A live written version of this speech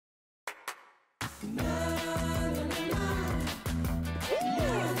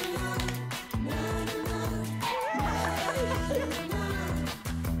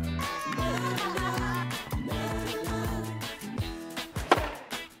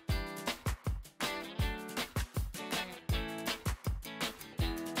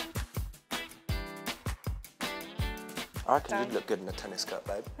I reckon you'd look good in a tennis skirt,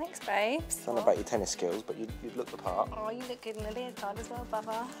 babe. Thanks, babes. I don't know about your tennis skills, but you'd look the part. Oh, you look good in a leotard as well,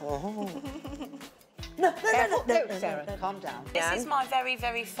 Bubba. No, Sarah, calm down. This is my very,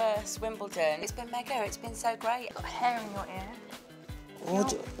 very first Wimbledon. It's been mega, it's been so great. You've got hair in your ear.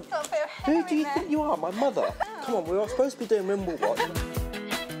 What? You've got a bit of hair Who do you think you are? My mother? Come on, we were supposed to be doing Wimblewatch.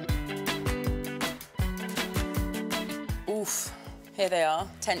 Oof, here they are,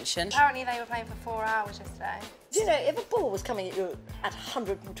 tension. Apparently they were playing for 4 hours yesterday. Do you know, if a ball was coming at you at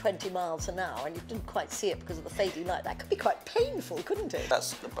 120 miles an hour and you didn't quite see it because of the fading light, that could be quite painful, couldn't it?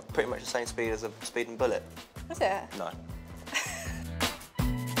 That's pretty much the same speed as a speeding bullet. Was it? No.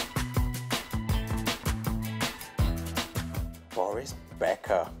 Boris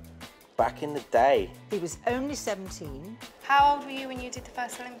Becker. Back in the day. He was only 17. How old were you when you did the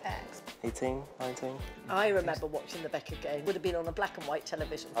first Olympics? 18, 19. I remember watching the Becker game. Would have been on a black and white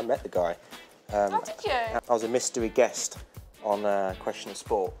television. I met the guy. Oh, did you? I was a mystery guest on Question of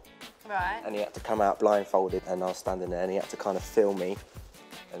Sport. Right. And he had to come out blindfolded, and I was standing there, and he had to kind of film me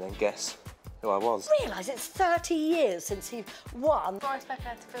and then guess who I was. Realise it's 30 years since he won. Boris Becker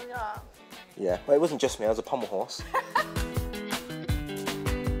had to fill you up. Yeah, well, it wasn't just me, I was a pommel horse.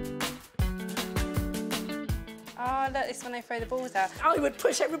 Oh, look, this is when they throw the balls out. I would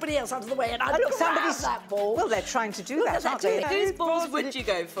push everybody else out of the way and I'd grab that ball. Well, they're trying to do that, aren't they? Whose balls would you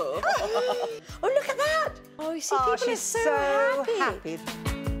go for? Oh, look at that! Oh, you see, people are she's so happy.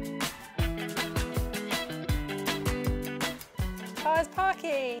 Oh, it's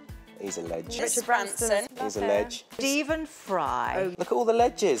Parky. He's a ledge. Richard Branson. He's a ledge. Stephen Fry. Look at all the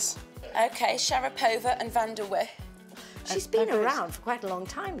ledges. Okay, Sharapova and Van der Weyck. She's been around for quite a long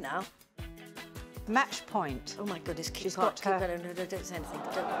time now. Match point. Oh my goodness, She's got to got keep going. No, don't say anything.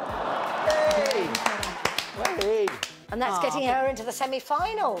 Don't. Hey! And that's getting her into the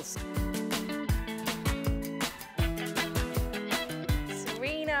semi-finals.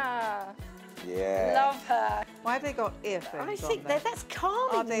 Serena. Yeah. Love her. Why have they got earphones I on think there? that's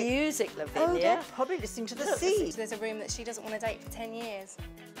calming music, Oh, Lavinia. they're probably listening to the sea. There's a room that she doesn't want to date for 10 years.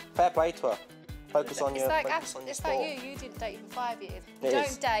 Fair play to her. Focus on It's your like sport. you did date for 5 years. You It don't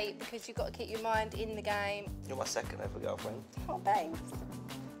is. date because you've got to keep your mind in the game. You're my second ever girlfriend. Oh, babes.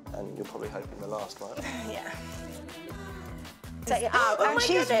 And you're probably hoping the last, right? Yeah. Oh, and my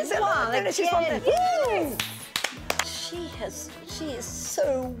she's goodness, won look, she's again. won. She is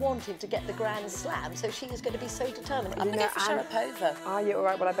so wanting to get the Grand Slam, so she is going to be so determined. I'm going to go for Sharapova. Are you all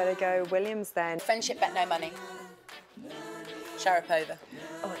right? Well, I better go Williams then. Friendship bet no money. Sharapova.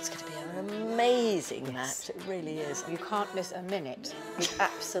 Oh, it's going to be an amazing match. It really is. You can't miss a minute. We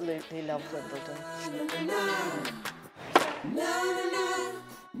absolutely love Wimbledon.